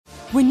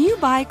When you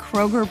buy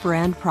Kroger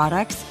brand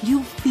products,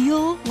 you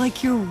feel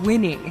like you're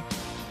winning.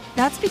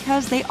 That's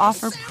because they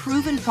offer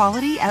proven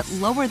quality at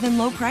lower than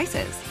low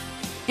prices.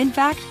 In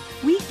fact,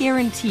 we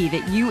guarantee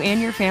that you and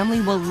your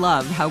family will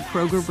love how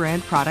Kroger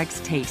brand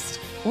products taste,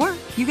 or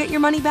you get your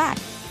money back.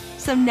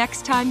 So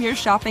next time you're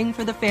shopping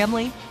for the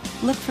family,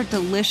 look for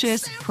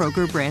delicious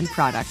Kroger brand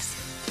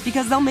products,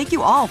 because they'll make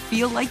you all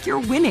feel like you're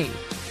winning.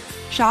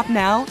 Shop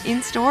now,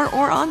 in-store,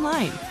 or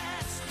online.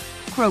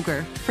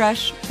 Kroger,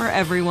 fresh for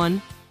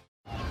everyone.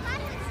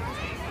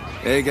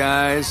 Hey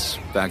guys,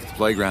 back at the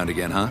playground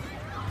again, huh?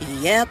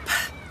 Yep.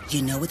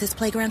 You know what this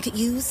playground could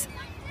use?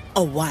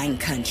 A wine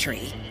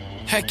country.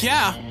 Heck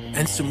yeah,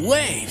 and some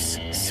waves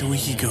so we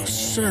could go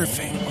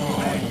surfing.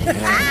 Oh, yeah.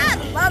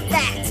 Ah, love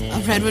that.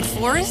 A redwood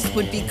forest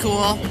would be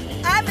cool.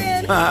 I'm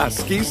in. Ah,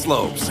 ski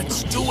slopes.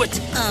 Let's do it.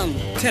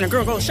 Can a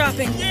girl go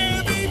shopping?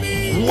 Yeah,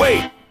 baby.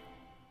 Wait!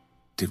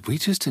 Did we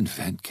just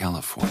invent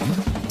California?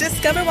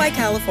 Discover why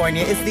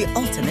California is the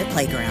ultimate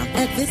playground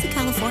at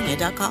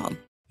visitcalifornia.com.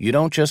 You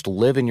don't just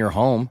live in your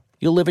home,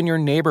 you live in your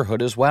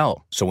neighborhood as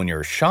well. So when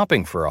you're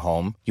shopping for a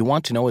home, you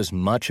want to know as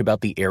much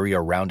about the area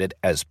around it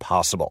as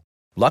possible.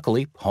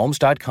 Luckily,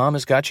 Homes.com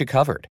has got you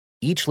covered.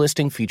 Each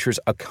listing features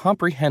a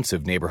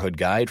comprehensive neighborhood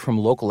guide from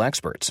local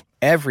experts.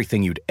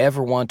 Everything you'd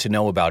ever want to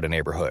know about a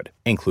neighborhood,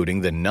 including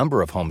the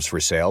number of homes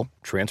for sale,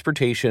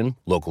 transportation,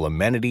 local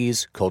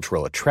amenities,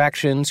 cultural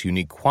attractions,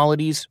 unique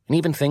qualities, and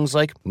even things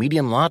like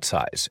median lot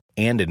size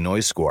and a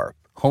noise score.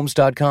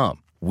 Homes.com.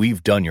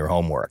 We've done your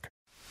homework.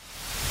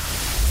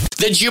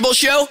 The Jubal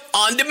Show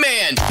on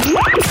demand.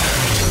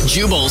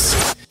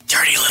 Jubal's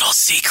dirty little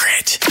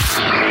secret.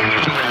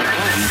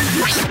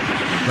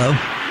 Hello?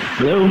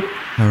 Hello.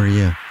 How are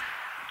you?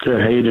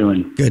 Good. How you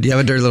doing? Good. Do you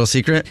have a dirty little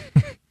secret?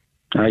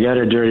 I got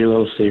a dirty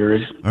little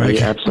secret. All right.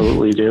 I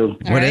absolutely do.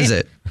 What is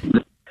it?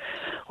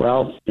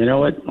 Well, you know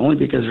what? Only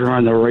because we're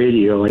on the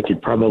radio, I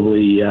could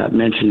probably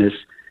mention this.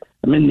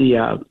 I'm in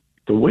the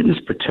Witness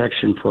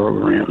Protection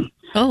Program.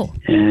 Oh.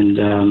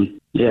 And,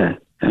 yeah.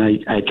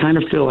 And I kind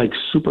of feel like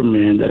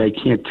Superman that I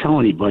can't tell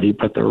anybody,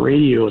 but the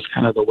radio is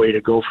kind of the way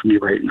to go for me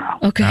right now.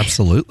 Okay.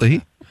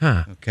 Absolutely.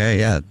 Huh. Okay,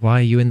 yeah. Why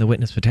are you in the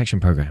Witness Protection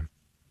Program?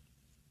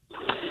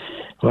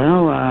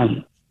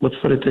 Well, let's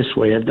put it this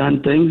way. I've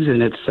done things,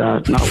 and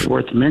it's not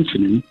worth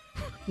mentioning.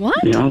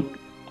 What? You know,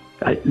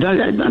 I've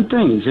done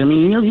things. I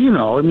mean, you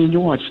know. I mean,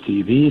 you watch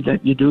TV,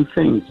 that you do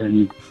things,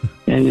 and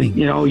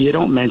you know, you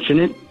don't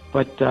mention it.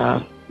 But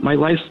my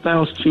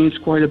lifestyle's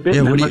changed quite a bit.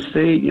 Yeah, and I must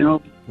say, you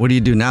know. What do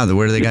you do now?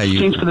 Where do they got you?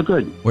 Changed for the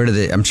good. Where do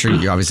they? I'm sure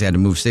you obviously had to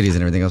move cities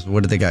and everything else.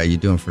 What do they got you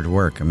doing for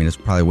work? I mean, it's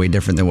probably way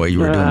different than what you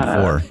were doing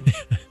before.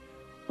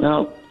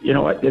 Well, you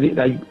know what?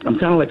 I'm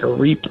kind of like a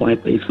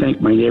replant. They think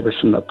my neighbor's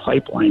from the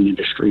pipeline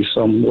industry,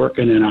 so I'm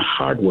working in a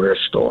hardware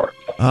store.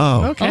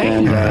 Oh, okay.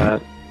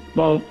 And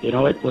well, you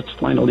know what? Let's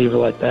finally leave it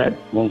like that.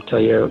 Won't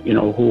tell you, you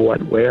know, who,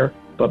 what, where.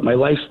 But my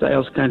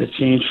lifestyle's kind of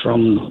changed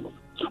from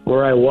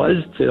where I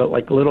was to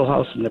like a little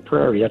house in the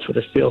prairie. That's what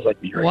it feels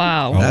like me right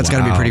Wow. now. That's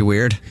got to be pretty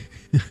weird.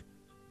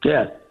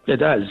 Yeah, it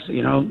does.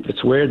 You know,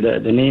 it's weird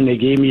that the name they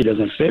gave me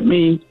doesn't fit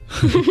me.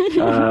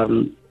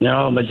 You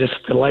know, but just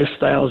the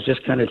lifestyle has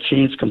just kind of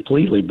changed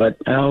completely. But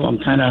you know, I'm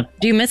kind of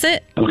Do you miss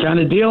it?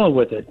 dealing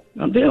with it.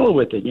 I'm dealing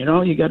with it. You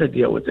know, you got to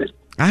deal with it.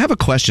 I have a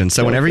question.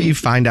 So whenever you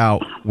find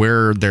out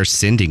where they're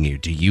sending you,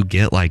 do you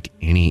get like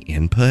any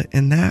input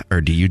in that, or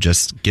do you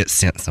just get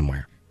sent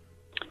somewhere?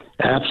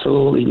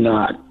 Absolutely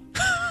not.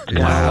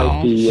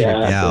 Wow. Like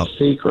the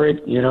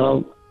secret, you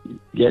know,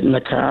 get in the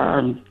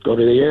car, go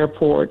to the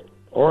airport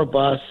or a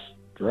bus,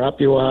 drop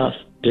you off,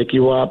 pick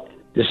you up.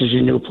 This is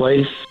your new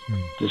place.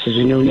 This is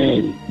your new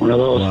name. One of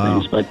those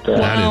things. But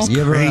that is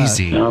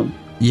crazy. You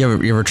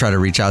You ever try to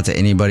reach out to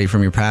anybody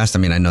from your past? I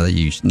mean, I know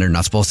that they're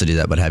not supposed to do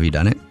that, but have you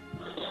done it?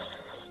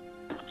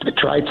 I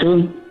try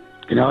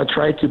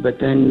to, but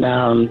then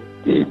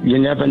you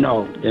never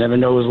know. You never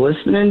know who's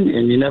listening,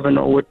 and you never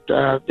know what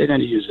they're going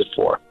to use it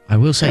for. I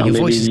will say, your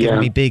voice is giving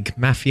maybe, me big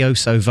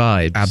mafioso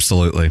vibes.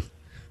 Absolutely.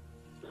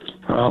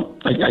 Well,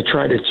 I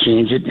try to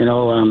change it, you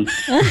know. I'm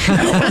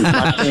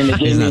not saying to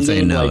He's not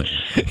saying no. Like,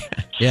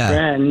 you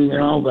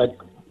know, but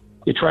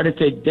you try to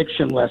take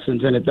diction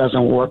lessons, and it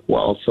doesn't work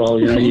well. So,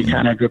 you know, you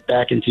kind of get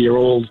back into your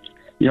old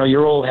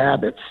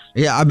habits.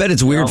 Yeah, I bet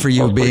it's weird for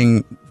you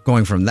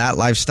going from that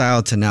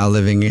lifestyle to now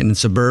living in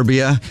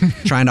suburbia,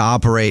 trying to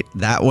operate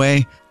that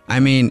way. I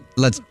mean,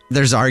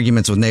 there's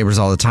arguments with neighbors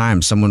all the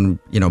time. Someone,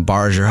 you know,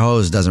 borrows your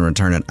hose, doesn't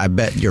return it. I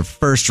bet your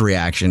first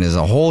reaction is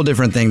a whole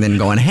different thing than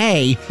going,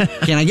 "Hey,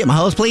 can I get my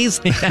hose,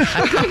 please?"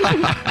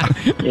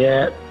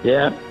 Yeah.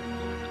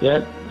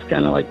 It's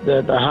kind of like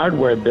the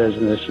hardware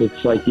business.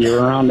 It's like you're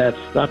around that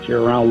stuff.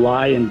 You're around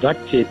lye and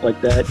duct tape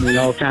like that. You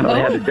know, kind of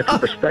had a different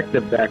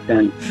perspective back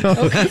then.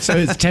 Okay. So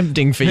it's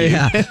tempting for you.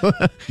 Yeah.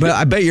 But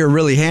I bet you're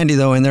really handy,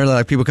 though, and they're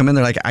like, people come in,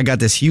 they're like, "I got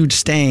this huge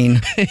stain.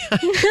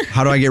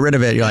 How do I get rid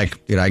of it?" You're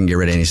like, "Dude, I can get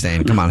rid of any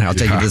stain. Come on, I'll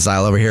take you to this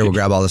aisle over here. We'll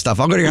grab all the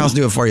stuff. I'll go to your house and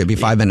do it for you. It'll be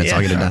 5 minutes.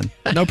 I'll get it done.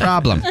 No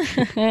problem."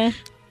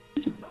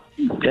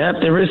 Yeah,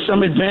 there is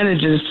some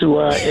advantages to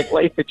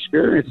life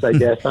experience, I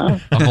guess, huh?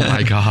 Oh,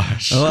 my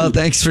gosh. Well,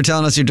 thanks for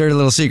telling us your dirty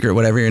little secret,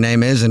 whatever your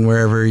name is and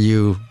wherever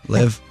you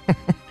live.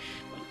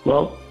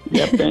 Well,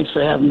 yeah, thanks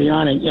for having me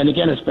on. And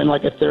again, it's been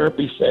like a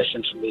therapy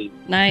session for me.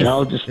 Nice. You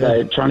know, just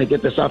trying to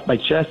get this off my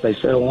chest. I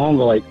said along,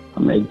 like,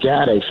 oh my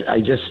God, I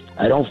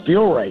don't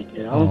feel right,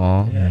 you know?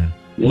 Aww. Yeah.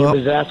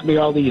 Neighbors ask me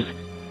all these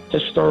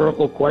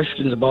historical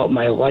questions about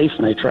my life,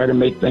 and I try to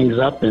make things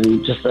up, and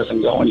it just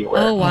doesn't go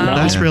anywhere. Oh, wow.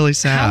 That's really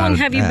sad. How long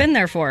have you been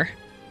there for?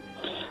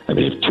 I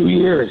mean, 2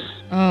 years.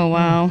 Oh,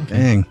 wow.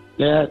 Dang.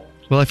 Yeah.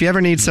 Well, if you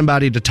ever need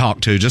somebody to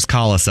talk to, just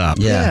call us up.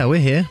 Yeah, we're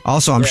here.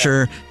 Also, I'm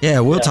sure,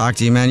 we'll talk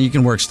to you, man. You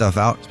can work stuff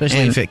out. Especially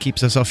if it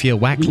keeps us off your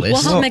whack list.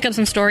 We'll help make up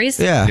some stories.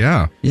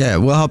 Yeah,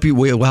 we'll help you.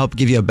 We'll help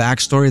give you a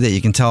backstory that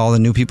you can tell all the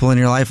new people in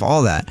your life,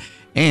 all that.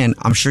 And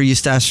I'm sure you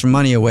stash some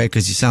money away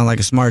because you sound like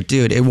a smart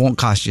dude. It won't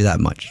cost you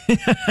that much. Hey,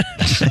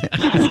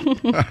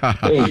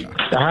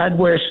 the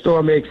hardware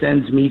store makes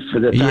ends meet for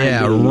the time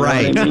Yeah, being,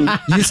 right. You know what I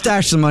mean? You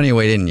stashed some money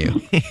away, didn't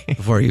you?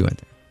 Before you went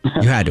there.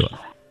 You had to.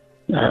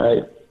 All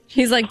right.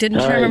 He's like, didn't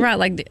you All right. remember?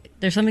 Like,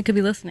 there's somebody could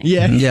be listening.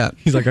 Yeah.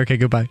 He's like, okay,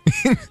 goodbye.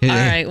 All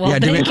right. Well,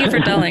 thank you for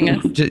telling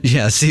us.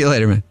 Yeah, see you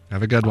later, man.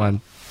 Have a good one.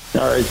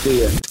 All right,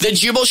 see ya. The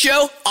Jubal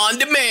Show on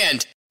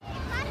demand.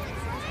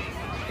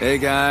 Hey,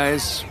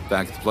 guys.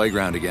 Back at the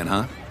playground again,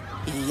 huh?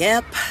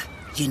 Yep.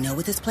 You know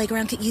what this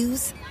playground could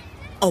use?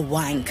 A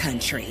wine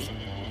country.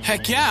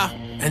 Heck yeah.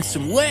 And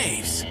some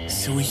waves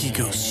so we could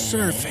go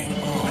surfing.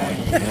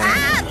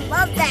 Ah,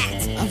 love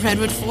that. A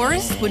redwood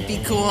forest would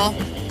be cool.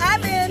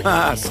 I'm in.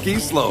 Ah, ski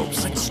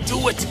slopes. Let's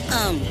do it.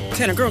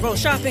 Can a girl go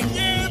shopping?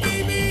 Yeah,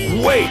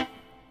 baby. Wait!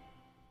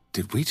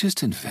 Did we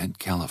just invent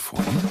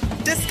California?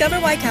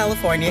 Discover why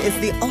California is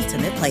the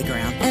ultimate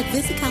playground at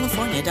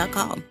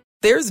visitcalifornia.com.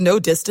 There's no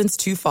distance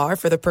too far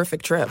for the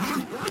perfect trip.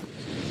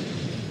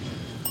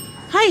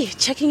 Hi,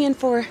 checking in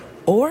for...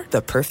 Or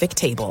the perfect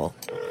table.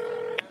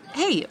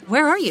 Hey,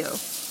 where are you?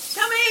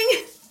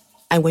 Coming!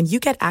 And when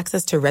you get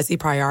access to Resi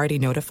Priority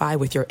Notify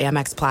with your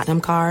Amex Platinum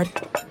card...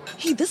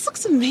 Hey, this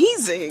looks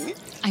amazing.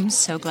 I'm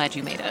so glad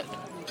you made it.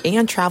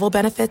 And travel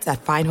benefits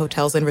at fine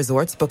hotels and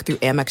resorts booked through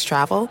Amex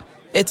Travel,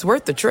 it's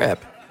worth the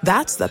trip.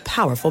 That's the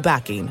powerful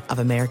backing of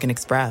American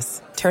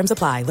Express. Terms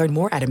apply. Learn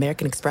more at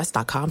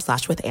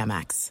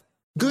americanexpress.com/withAmex.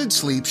 Good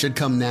sleep should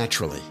come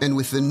naturally, and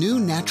with the new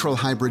Natural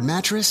Hybrid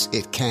mattress,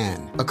 it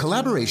can. A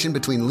collaboration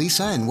between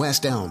Lisa and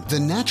West Elm, the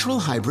Natural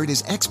Hybrid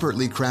is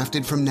expertly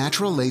crafted from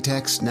natural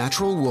latex,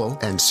 natural wool,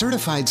 and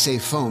certified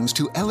safe foams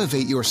to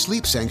elevate your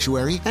sleep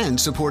sanctuary and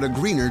support a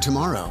greener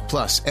tomorrow.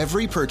 Plus,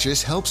 every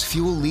purchase helps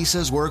fuel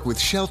Lisa's work with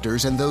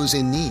shelters and those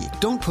in need.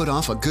 Don't put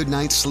off a good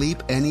night's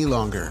sleep any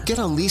longer. Get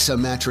a Lisa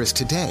mattress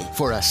today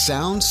for a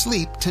sound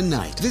sleep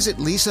tonight. Visit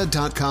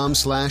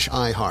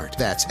lisa.com/iHeart.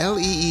 That's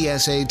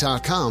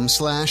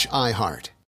LEESA.com/iHeart.